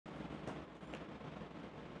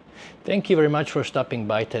Thank you very much for stopping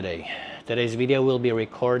by today. Today's video will be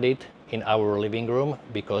recorded in our living room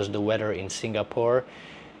because the weather in Singapore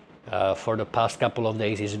for the past couple of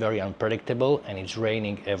days is very unpredictable and it's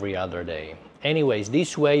raining every other day. Anyways,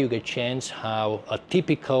 this way you get a chance how a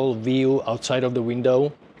typical view outside of the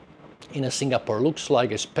window in Singapore looks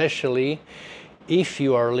like, especially if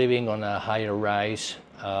you are living on a higher rise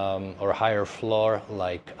or higher floor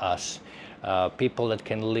like us. People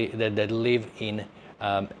that live in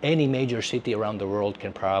any major city around the world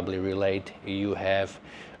can probably relate. You have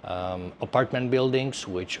apartment buildings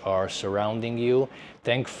which are surrounding you.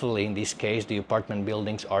 Thankfully, in this case, the apartment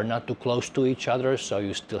buildings are not too close to each other, so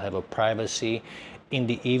you still have a privacy. In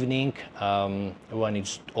the evening, when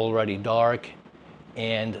it's already dark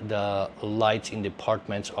and the lights in the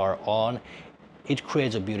apartments are on, it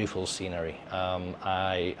creates a beautiful scenery.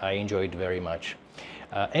 I enjoy it very much.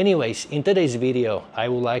 Anyways, in today's video, I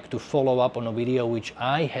would like to follow up on a video which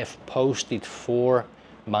I have posted 4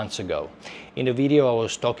 months ago. In the video, I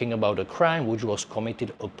was talking about a crime which was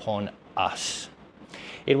committed upon us.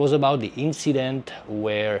 It was about the incident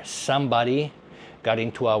where somebody got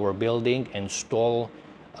into our building and stole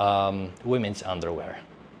women's underwear.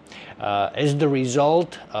 As the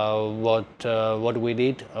result, what we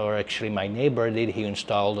did, or actually my neighbor did, he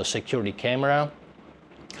installed a security camera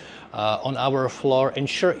on our floor, and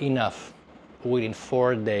sure enough, within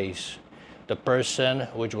 4 days, the person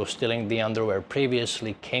which was stealing the underwear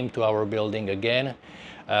previously came to our building again.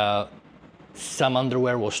 Some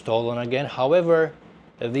underwear was stolen again. However,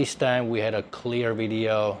 this time we had a clear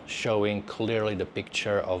video showing clearly the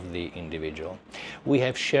picture of the individual. We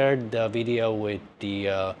have shared the video with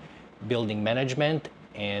the building management,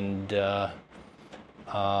 and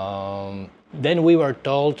then we were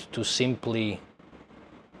told to simply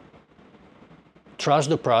trust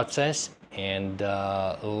the process and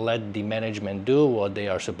let the management do what they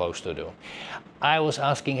are supposed to do. I was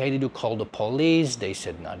asking, hey, did you call the police? They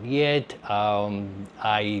said not yet.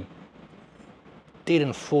 I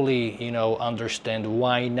didn't fully, understand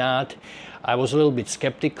why not. I was a little bit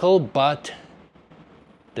skeptical, but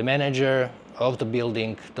the manager of the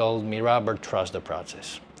building told me, Robert, trust the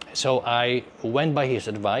process. So I went by his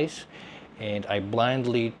advice and I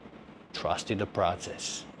blindly trusted the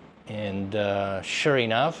process. And sure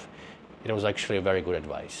enough, it was actually a very good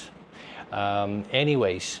advice.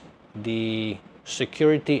 Anyways, the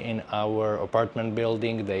security in our apartment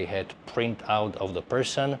building, they had print out of the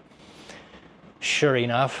person. Sure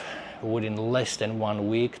enough, within less than 1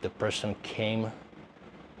 week, the person came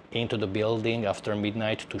into the building after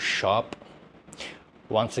midnight to shop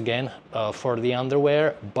once again for the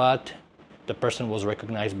underwear, but the person was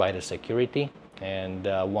recognized by the security, and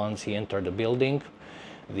once he entered the building,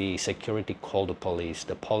 the security called the police.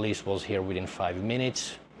 The police was here within 5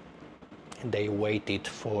 minutes. They waited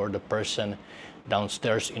for the person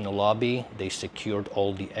downstairs in the lobby. They secured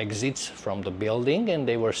all the exits from the building and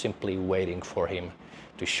they were simply waiting for him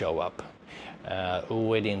to show up.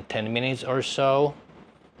 Within 10 minutes or so,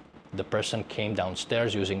 the person came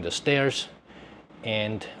downstairs using the stairs,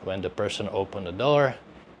 and when the person opened the door,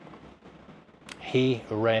 he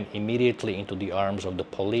ran immediately into the arms of the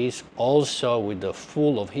police, also with the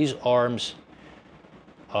full of his arms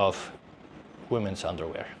of women's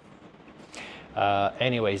underwear.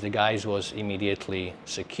 Anyways, the guy was immediately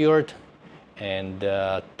secured and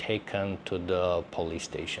taken to the police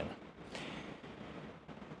station.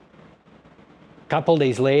 A couple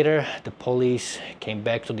days later, the police came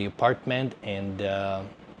back to the apartment and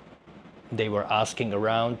they were asking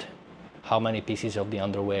around how many pieces of the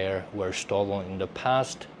underwear were stolen in the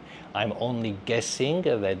past. I'm only guessing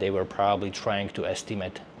that they were probably trying to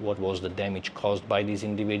estimate what was the damage caused by this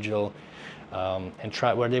individual, and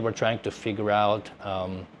where they were trying to figure out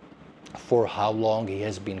for how long he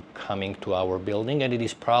has been coming to our building. And it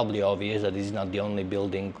is probably obvious that this is not the only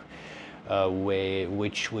building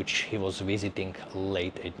which he was visiting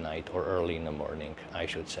late at night or early in the morning, I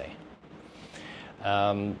should say.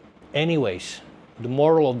 Anyways, the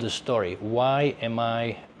moral of the story, why am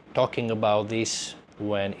I talking about this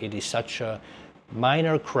when it is such a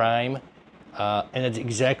minor crime, and that's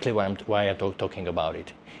exactly why I'm talking about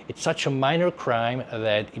it. It's such a minor crime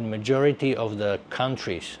that in majority of the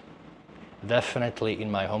countries, definitely in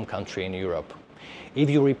my home country in Europe, if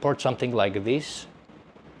you report something like this,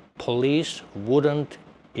 police wouldn't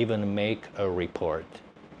even make a report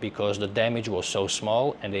because the damage was so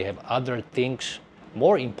small and they have other things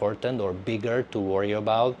more important or bigger to worry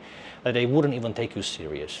about, that they wouldn't even take you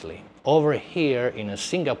seriously. Over here in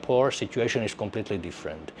Singapore, situation is completely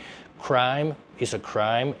different. Crime is a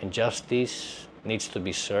crime and justice needs to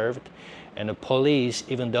be served. And the police,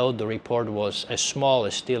 even though the report was as small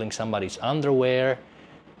as stealing somebody's underwear,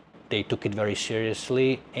 they took it very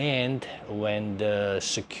seriously. And when the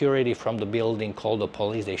security from the building called the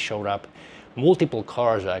police, they showed up, multiple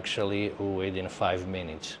cars actually, within 5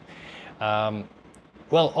 minutes.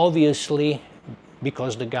 Well, obviously,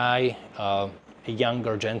 because the guy, a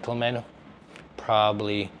younger gentleman,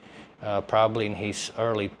 probably in his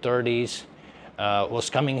early 30s, was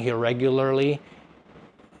coming here regularly,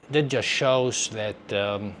 that just shows that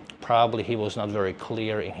probably he was not very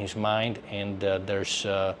clear in his mind, and there's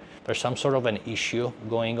some sort of an issue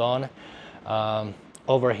going on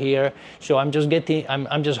over here. So I'm just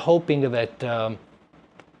hoping that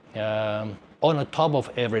on the top of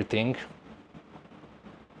everything,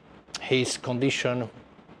 his condition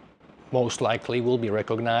most likely will be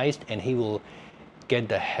recognized and he will get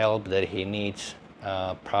the help that he needs.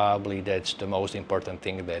 Probably that's the most important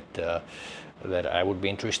thing that I would be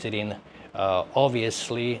interested in.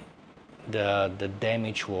 Obviously, the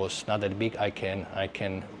damage was not that big.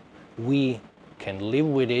 We can live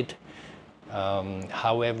with it.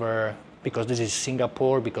 However, because this is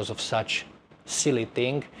Singapore, because of such silly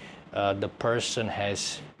thing, the person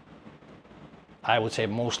has, I would say,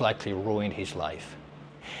 most likely ruined his life.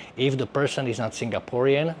 If the person is not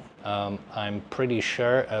Singaporean, I'm pretty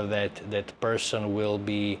sure that that person will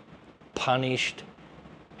be punished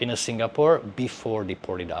in Singapore before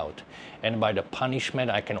deported out. And by the punishment,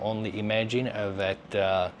 I can only imagine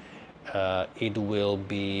that it will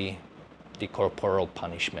be the corporal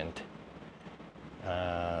punishment.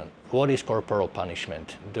 What is corporal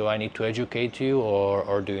punishment? Do I need to educate you,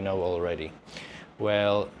 or do you know already?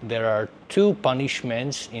 Well, there are two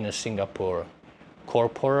punishments in Singapore: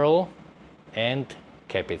 corporal and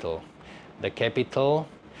capital. The capital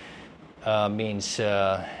means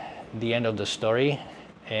the end of the story,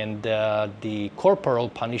 and the corporal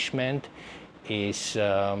punishment is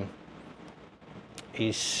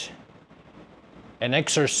an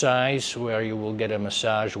exercise where you will get a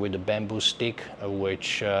massage with a bamboo stick,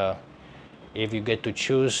 which if you get to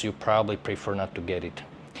choose, you probably prefer not to get it.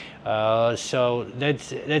 So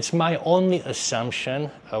that's my only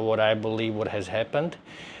assumption of what I believe what has happened.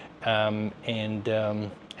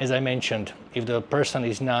 As I mentioned, if the person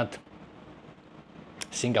is not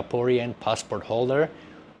Singaporean passport holder,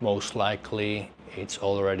 most likely it's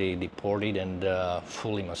already deported and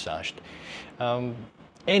fully massaged.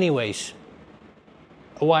 Anyways,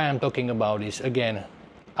 why I'm talking about this, again,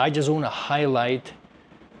 I just want to highlight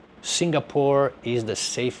Singapore is the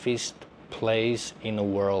safest place in the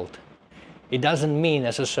world. It doesn't mean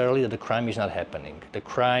necessarily that the crime is not happening. The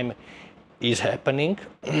crime is happening,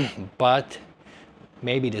 but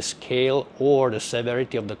maybe the scale or the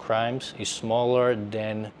severity of the crimes is smaller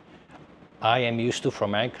than I am used to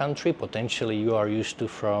from my country. Potentially you are used to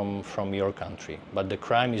from your country. But the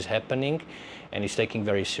crime is happening and it's taken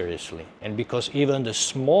very seriously. And because even the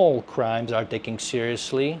small crimes are taken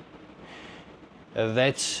seriously,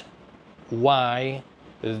 that's why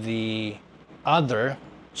the other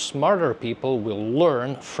smarter people will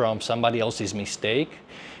learn from somebody else's mistake.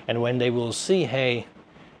 And when they will see, hey,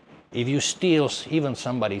 if you steal even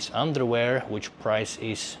somebody's underwear, which price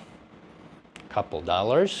is a couple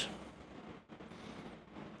dollars,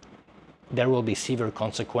 there will be severe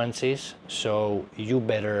consequences, so you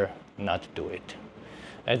better not do it.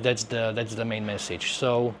 That's the main message.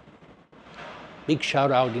 So big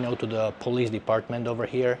shout out, to the police department over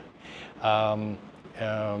here.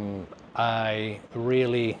 I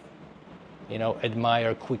really,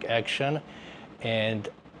 admire quick action, and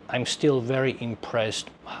I'm still very impressed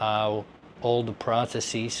how all the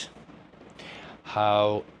processes,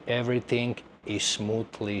 how everything is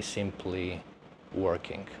smoothly, simply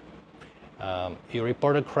working. You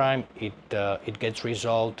report a crime, it gets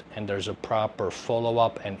resolved, and there's a proper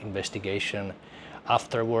follow-up and investigation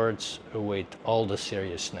afterwards with all the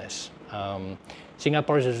seriousness.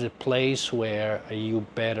 Singapore is a place where you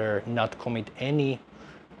better not commit any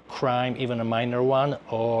crime, even a minor one,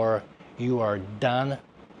 or you are done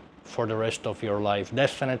for the rest of your life.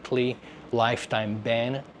 Definitely lifetime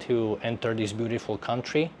ban to enter this beautiful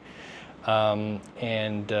country,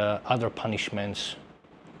 and other punishments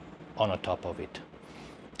on the top of it.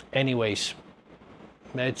 Anyways,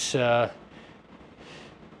 that's the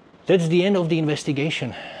end of the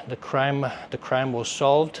investigation. The crime was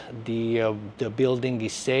solved. The building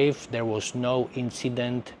is safe. There was no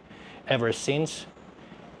incident ever since,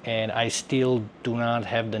 and I still do not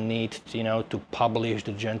have the need, to publish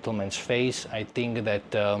the gentleman's face. I think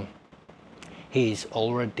that he is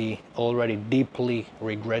already deeply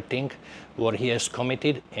regretting what he has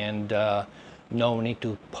committed, and No need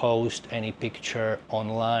to post any picture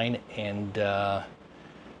online and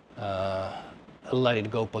let it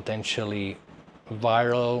go potentially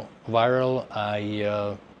viral.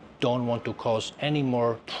 I don't want to cause any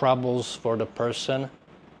more troubles for the person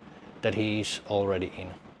that he is already in.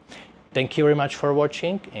 Thank you very much for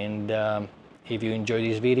watching, and if you enjoyed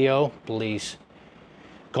this video, please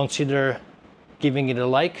consider giving it a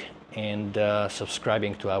like and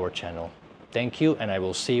subscribing to our channel. Thank you, and I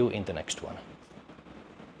will see you in the next one.